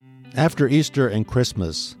After Easter and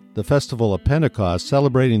Christmas, the festival of Pentecost,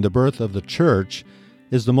 celebrating the birth of the church,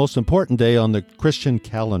 is the most important day on the Christian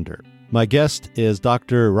calendar. My guest is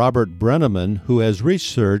Dr. Robert Brenneman, who has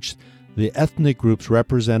researched the ethnic groups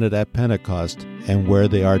represented at Pentecost and where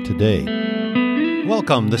they are today.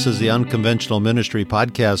 Welcome. This is the Unconventional Ministry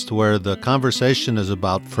Podcast, where the conversation is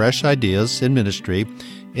about fresh ideas in ministry,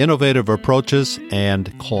 innovative approaches,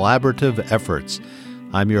 and collaborative efforts.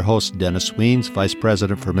 I'm your host, Dennis Weens, Vice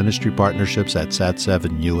President for Ministry Partnerships at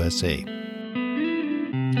Sat7 USA.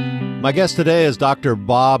 My guest today is Dr.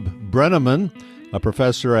 Bob Brenneman, a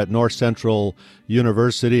professor at North Central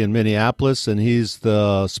University in Minneapolis, and he's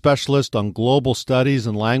the specialist on global studies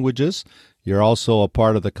and languages. You're also a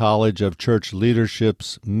part of the College of Church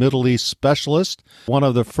Leadership's Middle East Specialist, one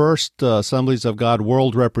of the first Assemblies of God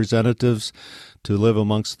world representatives to live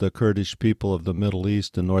amongst the Kurdish people of the Middle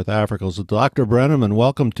East and North Africa. So, Dr. Brenneman,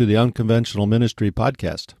 welcome to the Unconventional Ministry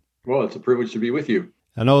Podcast. Well, it's a privilege to be with you.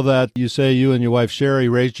 I know that you say you and your wife Sherry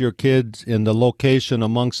raised your kids in the location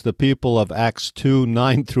amongst the people of Acts 2,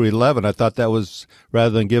 9 through 11. I thought that was, rather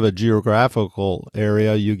than give a geographical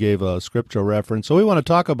area, you gave a scriptural reference. So we want to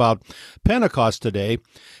talk about Pentecost today.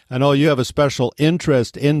 I know you have a special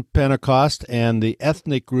interest in Pentecost and the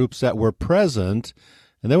ethnic groups that were present,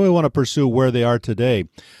 and then we want to pursue where they are today.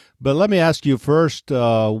 But let me ask you first,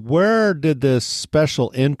 where did this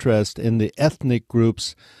special interest in the ethnic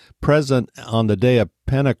groups present on the day of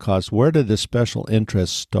Pentecost, where did this special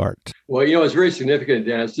interest start? Well, it's very significant,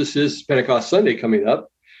 Dennis. This is Pentecost Sunday coming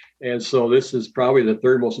up. And so this is probably the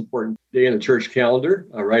third most important day in the church calendar,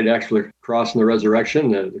 right? Actually, crossing the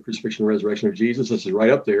resurrection, the crucifixion and resurrection of Jesus. This is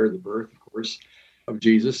right up there, the birth, of course, of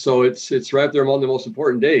Jesus. So it's right up there among the most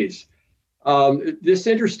important days. This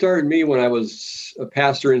interest started me when I was a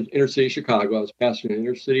pastor in inner city Chicago. I was pastoring an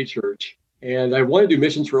inner city church. And I wanted to do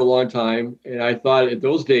missions for a long time. And I thought at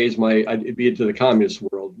those days, I'd be into the communist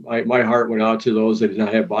world. My heart went out to those that did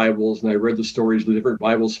not have Bibles. And I read the stories of the different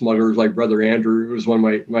Bible smugglers, like Brother Andrew, who was one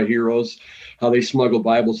of my heroes, how they smuggled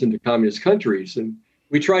Bibles into communist countries. And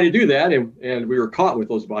we tried to do that, and we were caught with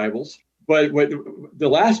those Bibles. But the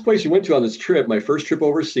last place we went to on this trip, my first trip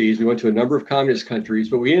overseas, we went to a number of communist countries,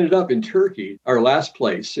 but we ended up in Turkey, our last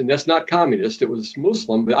place. And that's not communist, it was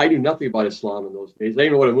Muslim, but I knew nothing about Islam in those days. I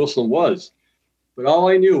didn't know what a Muslim was. But all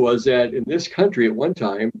I knew was that in this country at one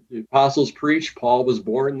time, the apostles preached, Paul was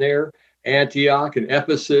born there, Antioch and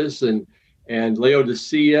Ephesus and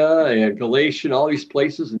Laodicea and Galatia, and all these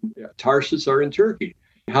places, and Tarsus are in Turkey.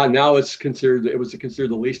 How now it was considered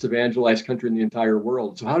the least evangelized country in the entire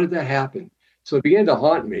world. So how did that happen? So it began to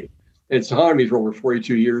haunt me. It's haunted me for over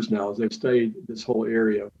 42 years now as I've studied this whole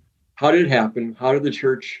area. How did it happen? How did the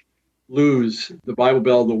church lose the Bible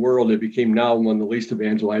Belt of the world? It became now one of the least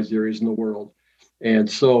evangelized areas in the world. And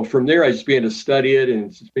so from there, I just began to study it. And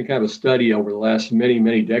it's been kind of a study over the last many,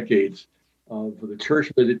 many decades of the church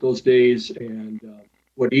of those days and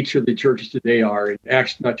what each of the churches today are. In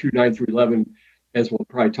Acts 2, 9 through 11, as we'll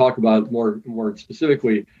probably talk about more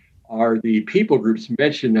specifically, are the people groups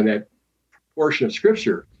mentioned in that portion of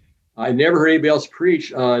Scripture. I never heard anybody else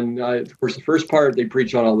preach on, of course, the first part they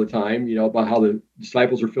preach on all the time, about how the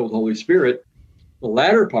disciples are filled with the Holy Spirit. The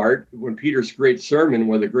latter part, when Peter's great sermon,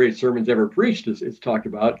 one of the greatest sermons ever preached, is talked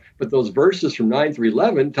about. But those verses from 9 through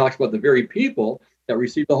 11 talks about the very people that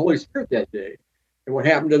received the Holy Spirit that day and what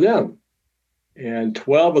happened to them. And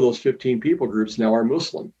 12 of those 15 people groups now are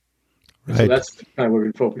Muslim. Right. So that's kind of what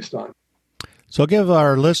we've been focused on. So give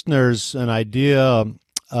our listeners an idea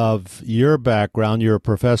of your background. You're a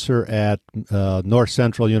professor at North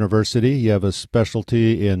Central University. You have a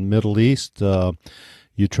specialty in Middle East.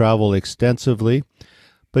 You travel extensively.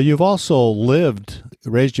 But you've also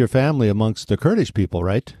raised your family amongst the Kurdish people,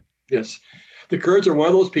 right? Yes. The Kurds are one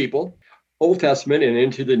of those people, Old Testament and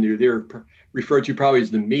into the New. They're referred to probably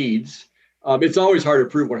as the Medes. It's always hard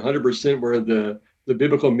to prove 100% where the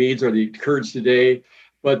biblical Medes are the Kurds today,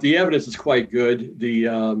 but the evidence is quite good.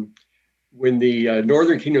 When the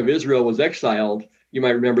northern kingdom of Israel was exiled, you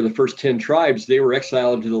might remember the first 10 tribes, they were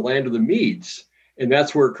exiled to the land of the Medes. And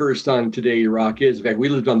that's where Kurdistan today, Iraq is. In fact, we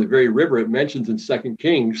lived on the very river. It mentions in 2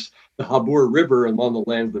 Kings, the Habur River among the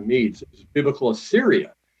land of the Medes. It was biblical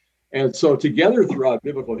Assyria. And so together throughout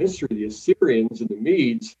biblical history, the Assyrians and the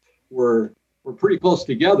Medes were pretty close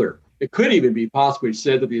together. It could even be possibly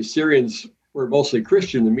said that the Assyrians were mostly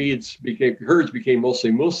Christian. The Kurds became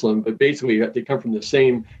mostly Muslim, but basically they come from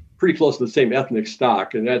pretty close to the same ethnic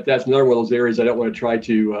stock. And that's another one of those areas I don't want to try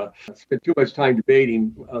to spend too much time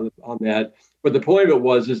debating on that. But the point of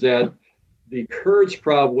it is that the Kurds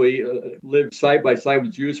probably lived side by side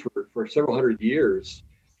with Jews for several hundred years.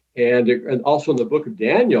 And also in the book of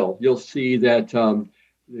Daniel, you'll see that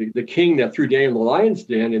the king that threw Daniel in the lion's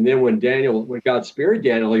den. And then when God spared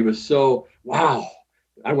Daniel, he was so, wow.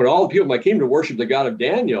 I want all the people in my kingdom to worship the God of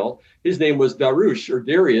Daniel. His name was Darush, or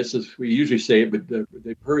Darius, as we usually say it, but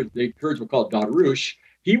the Kurds will call it Darush.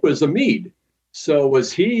 He was a Mede. So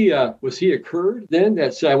was he a Kurd then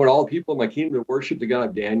that said, I want all the people in my kingdom to worship the God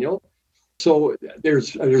of Daniel? So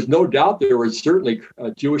there's no doubt there were certainly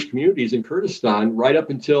Jewish communities in Kurdistan right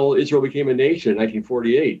up until Israel became a nation in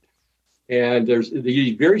 1948. And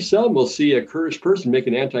you very seldom will see a Kurdish person make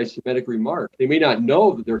an anti-Semitic remark. They may not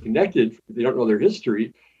know that they're connected, they don't know their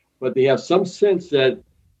history, but they have some sense that,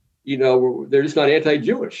 they're just not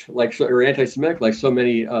anti-Jewish or anti-Semitic like so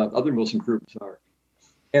many other Muslim groups are.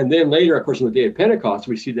 And then later, of course, on the day of Pentecost,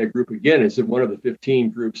 we see that group again as one of the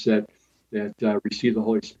 15 groups that received the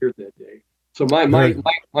Holy Spirit that day. So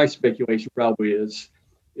my speculation probably is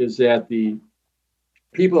that the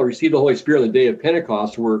people that received the Holy Spirit on the day of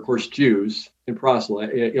Pentecost were, of course, Jews and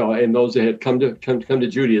proselytes, and those that had come to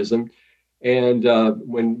Judaism. And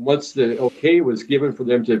once the okay was given for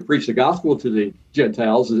them to preach the gospel to the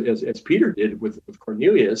Gentiles, as Peter did with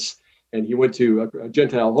Cornelius, and he went to a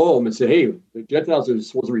Gentile home and said, "Hey, the Gentiles are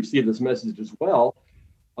supposed to receive this message as well."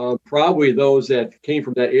 Probably those that came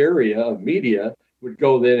from that area of Media would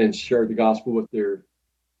go then and share the gospel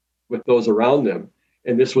with those around them.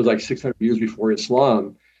 And this was like 600 years before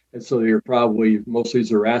Islam. And so they were probably mostly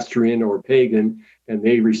Zoroastrian or pagan, and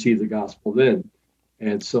they received the gospel then.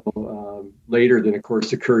 And so later, then, of course,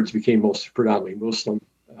 the Kurds became predominantly Muslim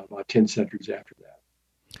about 10 centuries after that.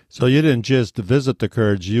 So you didn't just visit the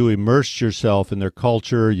Kurds, you immersed yourself in their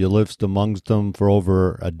culture, you lived amongst them for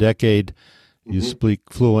over a decade, you speak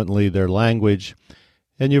fluently their language,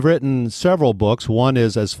 and you've written several books. One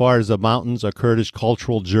is As Far as the Mountains, A Kurdish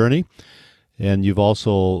Cultural Journey. And you've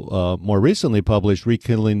also more recently published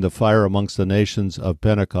Rekindling the Fire Amongst the Nations of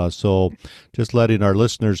Pentecost. So just letting our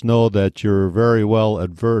listeners know that you're very well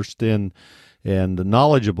adversed in and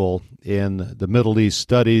knowledgeable in the Middle East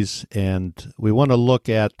studies. And we want to look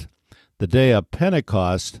at the day of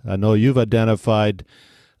Pentecost. I know you've identified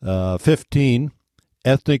 15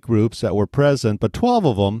 ethnic groups that were present, but 12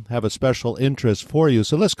 of them have a special interest for you.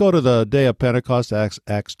 So let's go to the day of Pentecost,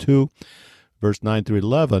 Acts 2, verse 9 through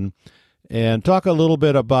 11. And talk a little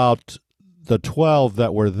bit about the 12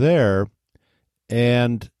 that were there.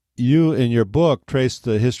 And you, in your book, trace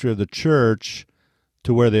the history of the church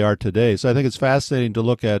to where they are today. So I think it's fascinating to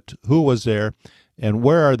look at who was there and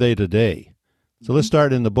where are they today. So let's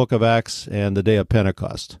start in the book of Acts and the day of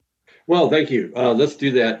Pentecost. Well, thank you. Let's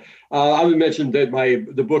do that. I would mention that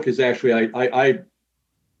the book is actually, I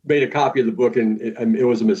made a copy of the book and it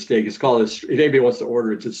was a mistake. It's called, if anybody wants to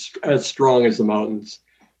order it, it's As Strong as the Mountains.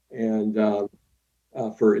 And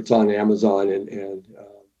it's on Amazon and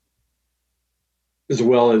as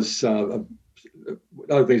well as other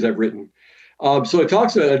things I've written. So it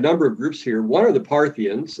talks about a number of groups here. One are the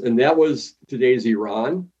Parthians, and that was today's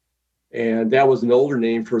Iran, and that was an older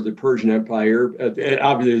name for the Persian Empire.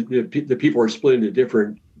 Obviously, the people were split into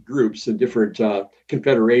different groups and different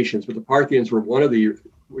confederations, but the Parthians were one of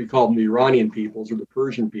we call them the Iranian peoples or the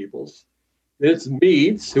Persian peoples. Then it's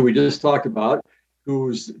Medes, who we just talked about,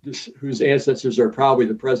 whose ancestors are probably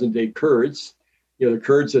the present-day Kurds. The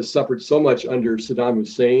Kurds have suffered so much under Saddam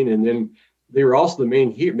Hussein, and then they were also the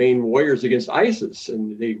main warriors against ISIS,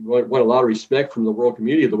 and they won a lot of respect from the world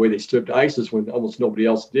community the way they stood to ISIS when almost nobody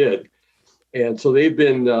else did. And so they've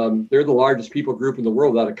been, they're the largest people group in the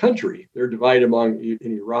world without a country. They're divided in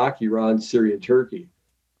Iraq, Iran, Syria, and Turkey.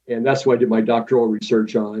 And that's what I did my doctoral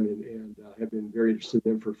research on and have been very interested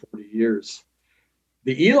in them for 40 years.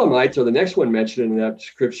 The Elamites are the next one mentioned in that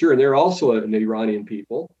scripture, and they're also an Iranian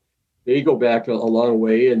people. They go back a long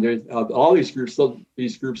way, and all these groups, some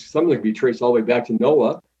of them can be traced all the way back to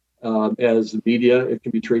Noah. As the media, it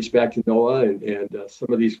can be traced back to Noah, and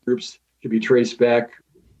some of these groups can be traced back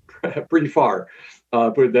pretty far.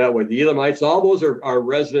 Put it that way. The Elamites, all those are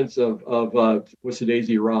residents of what's today's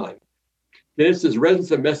Iran. Then it says residents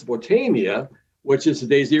of Mesopotamia, which is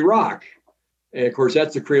today's Iraq. And of course,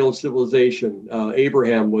 that's the cradle of civilization.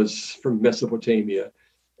 Abraham was from Mesopotamia,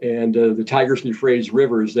 and the Tigris and Euphrates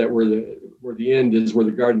rivers that were the end is where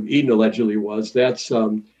the Garden of Eden allegedly was. That's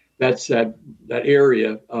that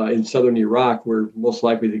area in southern Iraq where most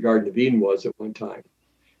likely the Garden of Eden was at one time.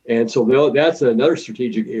 And so that's another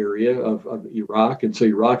strategic area of Iraq. And so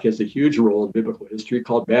Iraq has a huge role in biblical history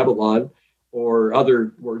called Babylon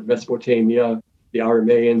or Mesopotamia, the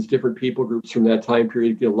Arameans, different people groups from that time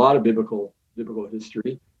period get a lot of biblical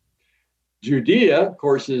history. Judea, of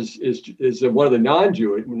course, is one of the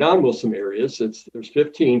non-Muslim areas. There's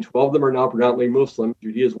 15, 12 of them are now predominantly Muslim.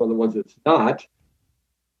 Judea is one of the ones that's not.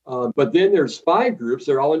 But then there's 5 groups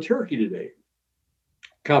that are all in Turkey today: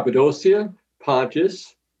 Cappadocia,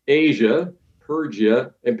 Pontus, Asia,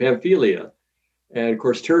 Persia, and Pamphylia. And of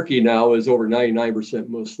course, Turkey now is over 99%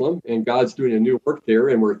 Muslim, and God's doing a new work there,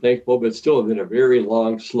 and we're thankful, but still been a very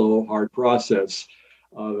long, slow, hard process.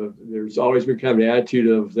 There's always been kind of an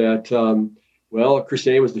attitude of that, well,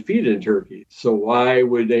 Christianity was defeated in Turkey, so why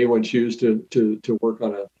would anyone choose to work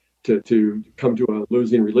on to come to a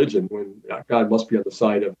losing religion when God must be on the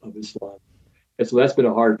side of Islam? And so that's been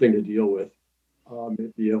a hard thing to deal with.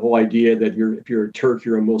 The whole idea that if you're a Turk,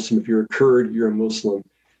 you're a Muslim. If you're a Kurd, you're a Muslim.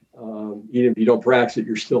 Even if you don't practice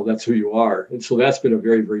it, that's who you are. And so that's been a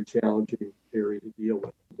very, very challenging area to deal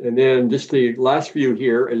with. And then just the last few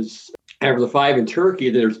here is after the 5 in Turkey,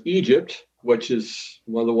 there's Egypt, which is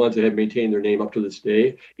one of the ones that have maintained their name up to this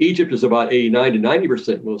day. Egypt is about 89 to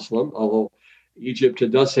 90% Muslim, although Egypt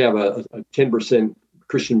does have a 10%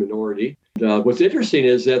 Christian minority. What's interesting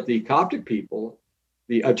is that the Coptic people,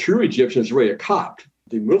 a true Egyptian is really a Copt.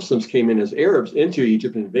 The Muslims came in as Arabs into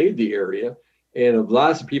Egypt and invaded the area. And a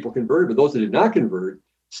lot of people converted, but those that did not convert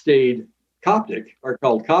stayed Coptic, are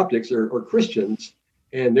called Coptics or Christians.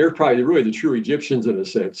 And they're probably really the true Egyptians in a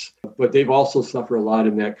sense. But they've also suffered a lot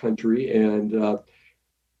in that country. And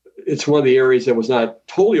it's one of the areas that was not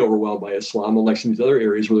totally overwhelmed by Islam, unlike some of these other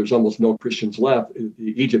areas where there's almost no Christians left.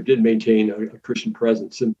 Egypt did maintain a Christian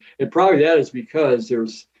presence. And probably that is because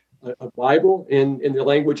there's a Bible in the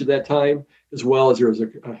language at that time, as well as there was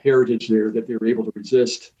a heritage there that they were able to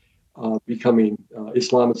resist becoming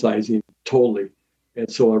Islamicizing totally. And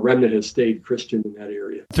so a remnant has stayed Christian in that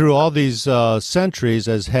area. Through all these centuries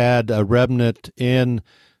has had a remnant in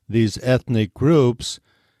these ethnic groups.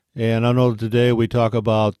 And I know today we talk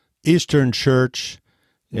about Eastern Church,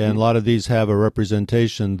 and a lot of these have a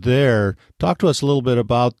representation there. Talk to us a little bit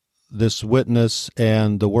about this witness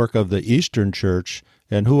and the work of the Eastern Church,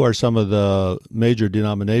 and who are some of the major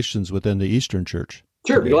denominations within the Eastern Church?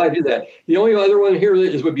 Sure, be glad to do that. The only other one here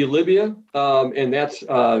would be Libya, and that's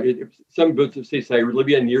some books say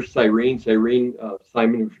Libya near Cyrene.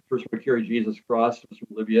 Simon, who first would carry Jesus' cross, was from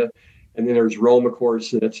Libya, and then there's Rome, of course.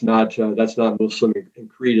 That's not Muslim, and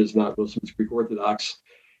Crete is not Muslim; it's Greek Orthodox.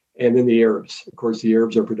 And then the Arabs. Of course, the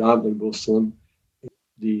Arabs are predominantly Muslim,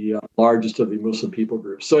 the largest of the Muslim people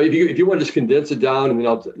groups. So if you want to just condense it down, and then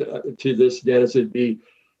I'll to this, Dennis, it'd be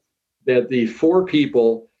that the 4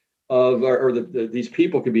 people these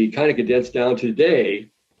people could be kind of condensed down today.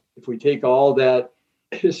 If we take all that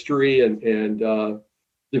history and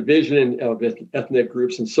division of ethnic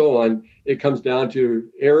groups and so on, it comes down to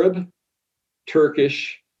Arab,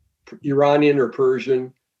 Turkish, Iranian or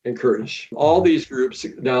Persian, and Kurdish. All these groups.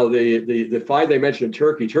 Now, the 5 they mentioned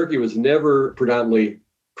in Turkey was never predominantly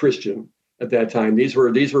Christian at that time. These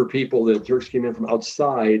were people that Turks came in from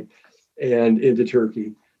outside and into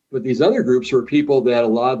Turkey. But these other groups were people that a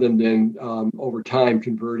lot of them then over time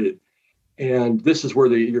converted. And this is where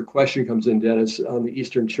your question comes in, Dennis, on the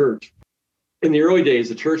Eastern Church. In the early days,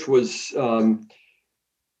 the church was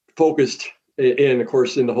focused of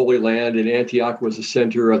course, in the Holy Land, and Antioch was the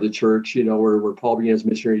center of the church, where Paul began his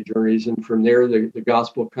missionary journeys. And from there, the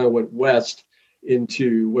gospel kind of went west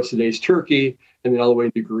into what's today's Turkey, and then all the way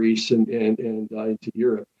into Greece and into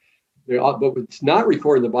Europe. But what's not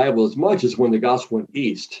recorded in the Bible as much as when the gospel went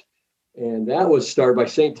east. And that was started by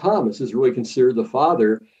St. Thomas, is really considered the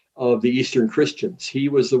father of the Eastern Christians. He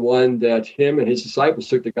was the one that him and his disciples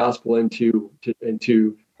took the gospel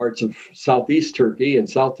into parts of southeast Turkey and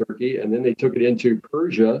South Turkey, and then they took it into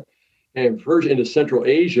Persia, and Persia into Central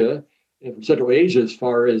Asia, and from Central Asia as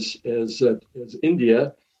far as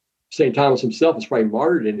India. St. Thomas himself was probably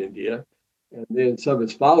martyred in India. And then some of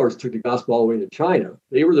his followers took the gospel all the way to China.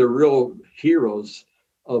 They were the real heroes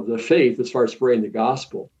of the faith as far as spreading the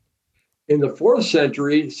gospel. In the 4th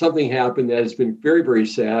century, something happened that has been very, very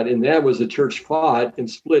sad, and that was the church fought and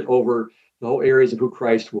split over the whole areas of who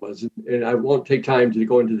Christ was. And I won't take time to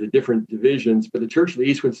go into the different divisions, but the church of the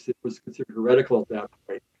East was considered heretical at that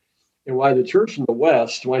point. And why the church in the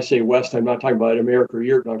West, when I say West, I'm not talking about America or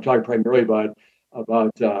Europe, I'm talking primarily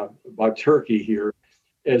about Turkey here.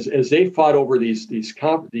 As they fought over these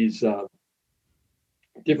differences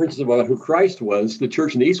about who Christ was, the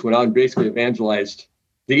church in the East went out and basically evangelized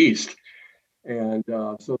the East, and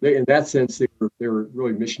so in that sense, they were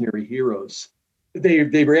really missionary heroes. They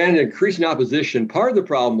ran into increasing opposition. Part of the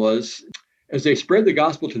problem was, as they spread the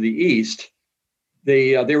gospel to the East,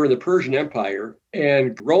 they were in the Persian Empire,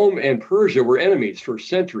 and Rome and Persia were enemies for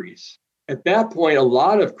centuries. At that point, a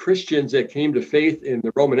lot of Christians that came to faith in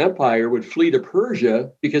the Roman Empire would flee to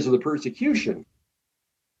Persia because of the persecution.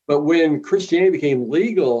 But when Christianity became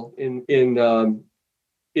legal in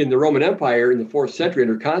in the Roman Empire in the 4th century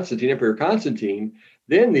under Constantine, Emperor Constantine,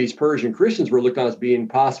 then these Persian Christians were looked on as being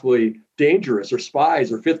possibly dangerous or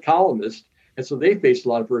spies or fifth columnists. And so they faced a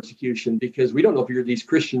lot of persecution because we don't know if you're these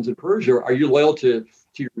Christians in Persia. Are you loyal to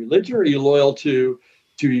your religion, or are you loyal to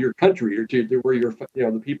your country, or to where you're,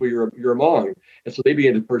 the people you're among? And so they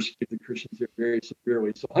began to persecute the Christians there very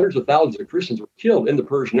severely. So hundreds of thousands of Christians were killed in the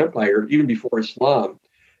Persian Empire, even before Islam.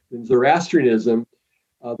 And Zoroastrianism,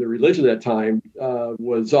 the religion at that time,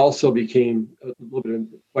 was also became a little bit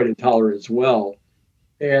quite intolerant as well.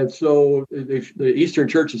 And so the Eastern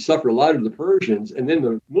churches suffered a lot of the Persians, and then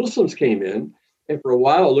the Muslims came in, and for a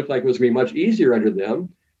while it looked like it was going to be much easier under them.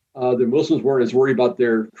 The Muslims weren't as worried about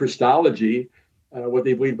their Christology, what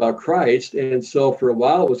they believed about Christ, and so for a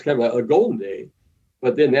while it was kind of a golden day.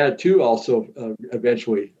 But then that too also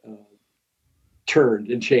eventually turned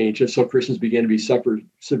and changed, and so Christians began to be suffered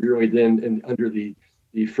severely then, and under the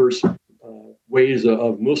first waves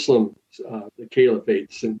of Muslim the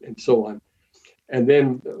caliphates and so on. And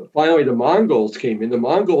then finally, the Mongols came in. The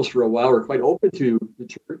Mongols, for a while, were quite open to the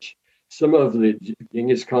church. Some of the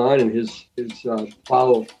Genghis Khan and his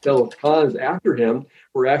fellow Khans after him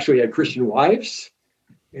had Christian wives,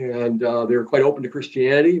 and they were quite open to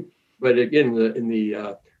Christianity. But again, in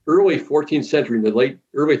the early 14th century, in the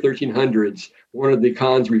early 1300s, one of the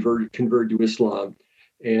Khans converted to Islam,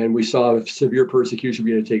 and we saw severe persecution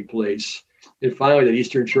beginning to take place. And finally, the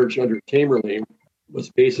Eastern Church under Tamerlane was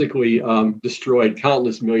basically destroyed.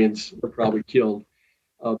 Countless millions were probably killed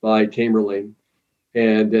by Tamerlane.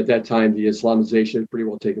 And at that time, the Islamization had pretty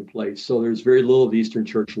well taken place. So there's very little of the Eastern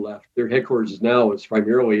Church left. Their headquarters now is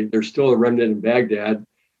primarily, there's still a remnant in Baghdad,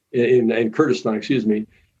 in Kurdistan, in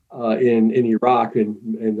Iraq,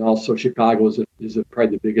 and also Chicago is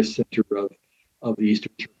probably the biggest center of the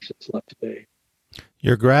Eastern Church that's left today.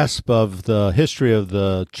 Your grasp of the history of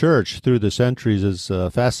the church through the centuries is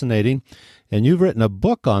fascinating, and you've written a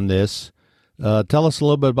book on this. Tell us a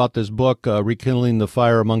little bit about this book, Rekindling the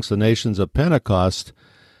Fire Amongst the Nations of Pentecost.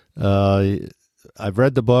 I've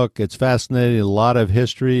read the book. It's fascinating, a lot of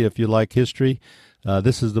history. If you like history,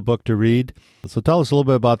 this is the book to read. So tell us a little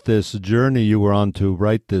bit about this journey you were on to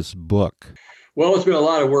write this book. Well, it's been a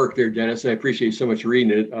lot of work there, Dennis. I appreciate you so much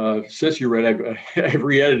reading it. Since you read it, I've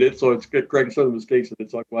re-edited it, so it's correcting some of the mistakes that I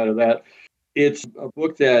talked about of that. It's a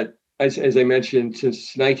book that, as I mentioned,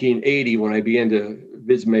 since 1980, when I began to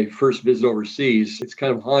visit my first visit overseas, it's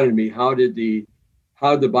kind of haunted me. How did the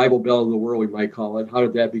Bible Belt of the world, we might call it, how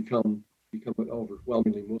did that become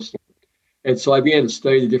overwhelmingly Muslim? And so I began to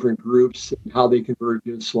study the different groups and how they converted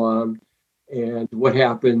to Islam, and what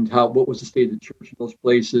happened, what was the state of the church in those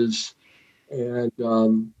places, and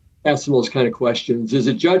ask them those kind of questions. Is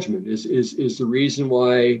it judgment? Is the reason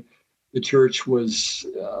why the church was,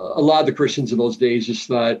 a lot of the Christians in those days just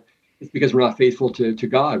thought it's because we're not faithful to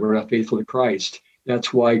God, we're not faithful to Christ.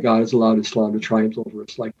 That's why God has allowed Islam to triumph over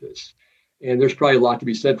us like this. And there's probably a lot to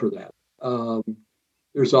be said for that.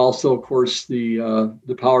 There's also, of course,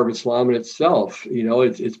 the power of Islam in itself.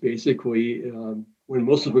 It's basically when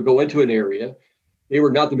Muslims would go into an area, they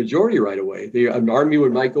were not the majority right away. An army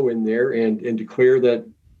might go in there and declare that,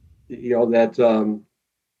 that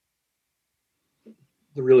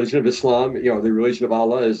the religion of Islam, the religion of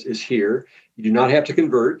Allah is here. You do not have to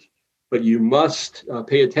convert, but you must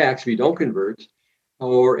pay a tax if you don't convert,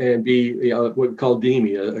 and be what we call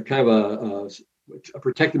dhimmi, a kind of a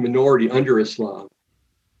protected minority under Islam.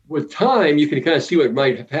 With time, you can kind of see what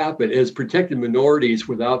might have happened as protected minorities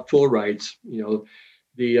without full rights.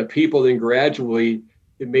 The people then gradually,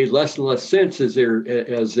 it made less and less sense as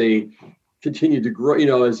they continued to grow.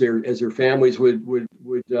 As their families would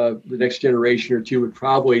the next generation or two would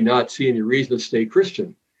probably not see any reason to stay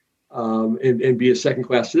Christian, and be a second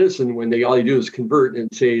class citizen when all you do is convert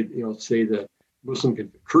and say the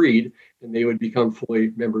Muslim creed, and they would become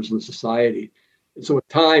fully members of the society. And so with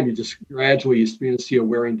time, you just gradually begin to see a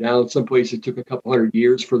wearing down. Some places it took a couple hundred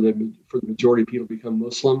years for the majority of people to become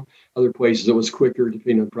Muslim. Other places it was quicker,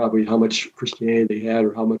 depending on probably how much Christianity they had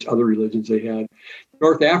or how much other religions they had.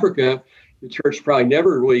 North Africa, the church probably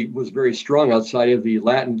never really was very strong outside of the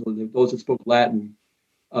Latin, those that spoke Latin.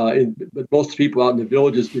 But most people out in the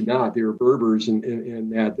villages did not. They were Berbers,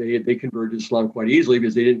 and that they converted to Islam quite easily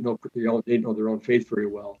because they didn't know their own faith very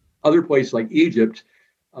well. Other places like Egypt,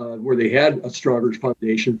 where they had a stronger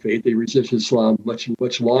foundation faith, they resisted Islam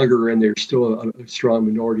much longer, and there's still a strong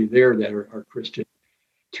minority there that are Christian.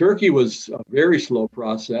 Turkey was a very slow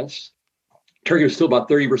process. Turkey was still about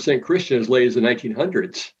 30% Christian as late as the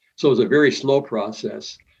 1900s, so it was a very slow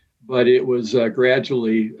process. But it was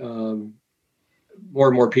gradually more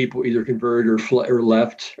and more people either converted or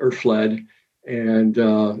left or fled, And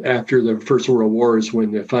after the First World War is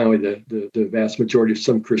when finally the vast majority of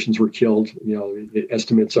some Christians were killed. The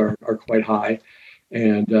estimates are quite high,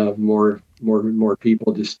 and more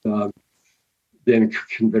people just then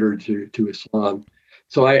converted to Islam.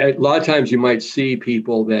 So a lot of times you might see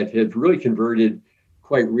people that have really converted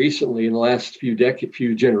quite recently in the last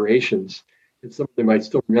few generations. And some of them might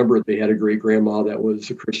still remember they had a great grandma that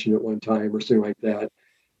was a Christian at one time or something like that.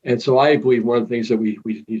 And so I believe one of the things that we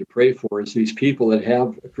need to pray for is these people that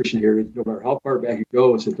have a Christian heritage, no matter how far back it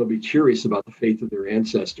goes, that they'll be curious about the faith of their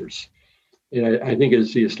ancestors. And I think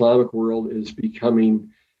as the Islamic world is becoming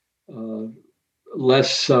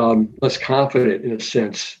less confident in a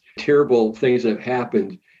sense, terrible things that have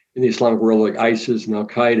happened in the Islamic world, like ISIS and Al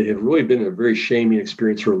Qaeda, have really been a very shaming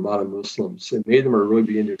experience for a lot of Muslims, and many of them are really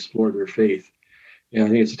beginning to explore their faith. And I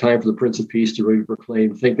think it's a time for the Prince of Peace to really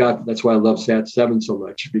proclaim. Thank God, that's why I love SAT7 so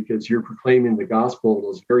much, because you're proclaiming the gospel in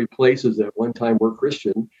those very places that at one time were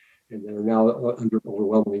Christian and that are now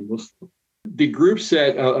overwhelmingly Muslim. The groups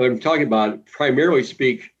that I'm talking about primarily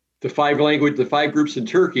speak the five groups in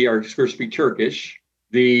Turkey are first speak Turkish.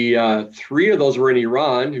 The three of those were in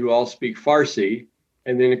Iran, who all speak Farsi.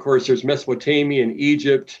 And then, of course, there's Mesopotamia and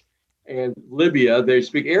Egypt and Libya. They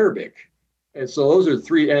speak Arabic. And so those are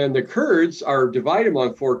three. And the Kurds are divided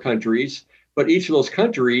among four countries, but each of those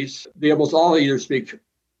countries, they almost all either speak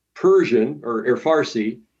Persian or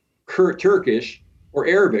Farsi, Turkish, or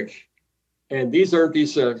Arabic. And these aren't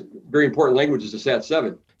these very important languages to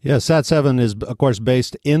SAT7. Yeah, SAT7 is, of course,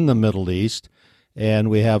 based in the Middle East, and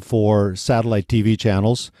we have 4 satellite TV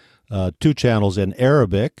channels, 2 channels in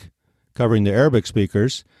Arabic, covering the Arabic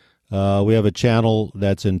speakers. We have a channel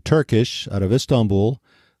that's in Turkish out of Istanbul,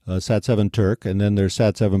 SAT7 Turk, and then there's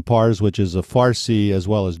SAT7 Pars, which is a Farsi as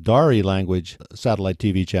well as Dari language satellite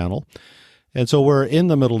TV channel. And so we're in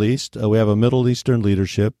the Middle East. We have a Middle Eastern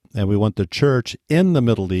leadership, and we want the church in the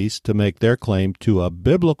Middle East to make their claim to a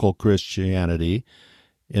biblical Christianity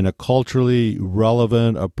in a culturally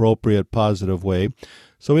relevant, appropriate, positive way.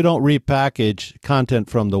 So we don't repackage content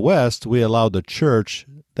from the West. We allow the church,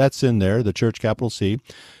 that's in there, the church, capital C.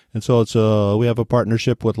 And so we have a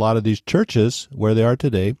partnership with a lot of these churches where they are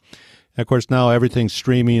today. And of course, now everything's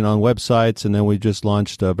streaming on websites, and then we just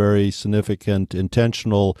launched a very significant,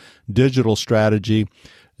 intentional digital strategy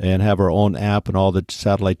and have our own app, and all the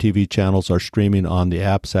satellite TV channels are streaming on the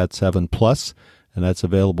app SAT7 Plus, and that's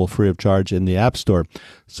available free of charge in the App Store.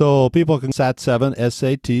 So people can SAT7,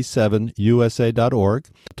 SAT7USA.org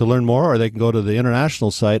to learn more, or they can go to the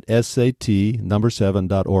international site,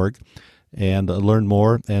 SAT7.org, and learn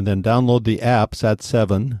more, and then download the app,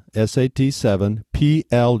 SAT7,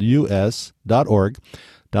 SAT7PLUS.org.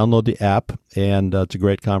 Download the app, and it's a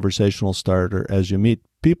great conversational starter as you meet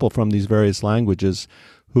people from these various languages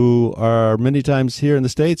who are many times here in the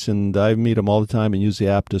States, and I meet them all the time and use the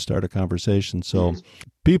app to start a conversation. So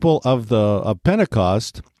people of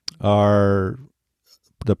Pentecost are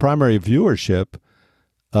the primary viewership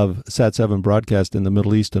of SAT7 broadcast in the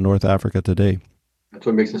Middle East and North Africa today. That's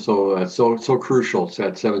what makes it so crucial.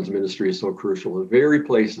 SAT7's ministry is so crucial. The very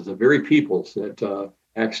places, the very peoples that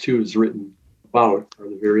Acts 2 is written about are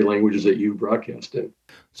the very languages that you broadcast in.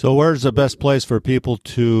 So where's the best place for people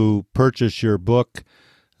to purchase your book?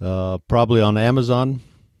 Probably on Amazon?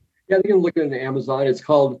 Yeah, they can look at it on Amazon. It's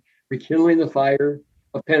called Rekindling the Fire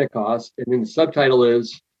of Pentecost. And then the subtitle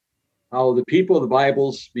is How the People of the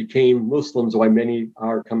Bibles Became Muslims, Why Many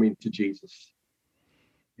Are Coming to Jesus.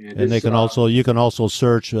 And they can you can also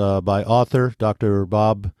search by author, Dr.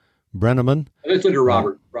 Bob Brenneman. It's under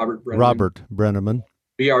Robert Brenneman. Robert Brenneman.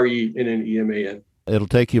 Brenneman. It'll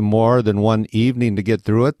take you more than one evening to get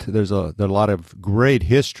through it. There's a lot of great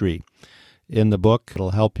history in the book.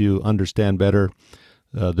 It'll help you understand better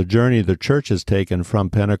the journey the church has taken from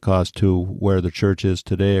Pentecost to where the church is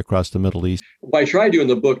today across the Middle East. What I try to do in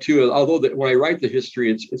the book too, although when I write the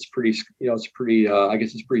history, it's pretty, I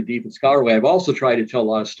guess it's pretty deep and scholarly. I've also tried to tell a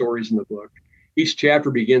lot of stories in the book. Each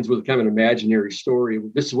chapter begins with kind of an imaginary story.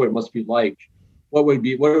 This is what it must be like. What would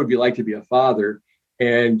it be like to be a father?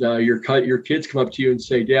 And your kids come up to you and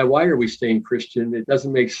say, "Dad, why are we staying Christian? It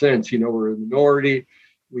doesn't make sense. We're a minority.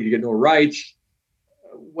 We get no rights.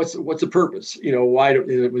 What's the purpose? Why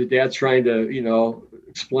the dad's trying to,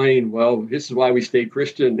 explain, well, this is why we stay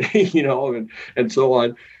Christian, and so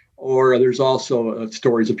on." Or there's also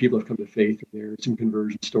stories of people who have come to faith. There's some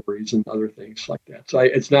conversion stories and other things like that. So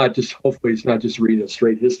hopefully it's not just reading a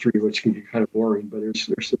straight history, which can be kind of boring, but there's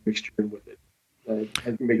some mixture in with it. I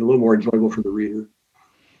can make it a little more enjoyable for the reader.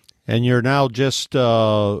 And you're now just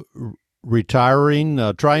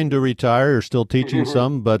retiring, trying to retire, or still teaching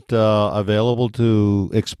some, but available to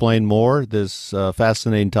explain more this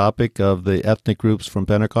fascinating topic of the ethnic groups from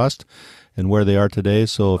Pentecost and where they are today.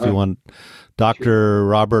 So if you want Dr.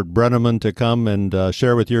 Robert Brenneman to come and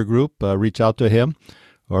share with your group, reach out to him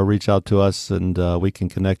or reach out to us, and we can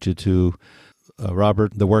connect you to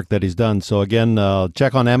Robert, the work that he's done. So again,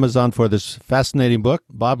 check on Amazon for this fascinating book.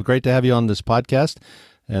 Bob, great to have you on this podcast,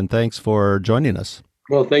 and thanks for joining us.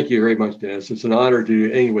 Well, thank you very much, Dennis. It's an honor to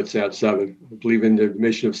do anything with SAT7. I believe in the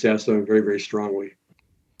mission of SAT7 very, very strongly.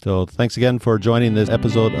 So thanks again for joining this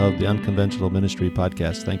episode of the Unconventional Ministry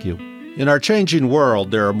Podcast. Thank you. In our changing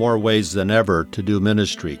world, there are more ways than ever to do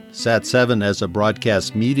ministry. SAT7 as a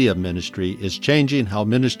broadcast media ministry is changing how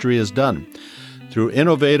ministry is done. Through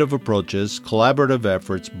innovative approaches, collaborative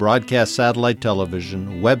efforts, broadcast satellite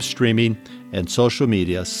television, web streaming, and social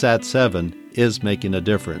media, SAT7 is making a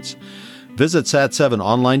difference. Visit SAT7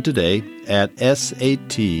 online today at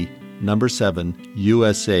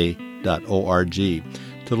SAT7USA.org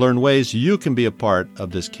to learn ways you can be a part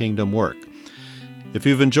of this kingdom work. If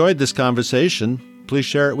you've enjoyed this conversation, please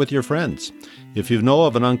share it with your friends. If you know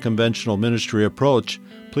of an unconventional ministry approach,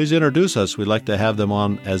 please introduce us. We'd like to have them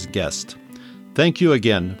on as guests. Thank you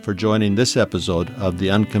again for joining this episode of the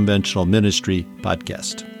Unconventional Ministry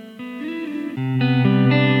Podcast.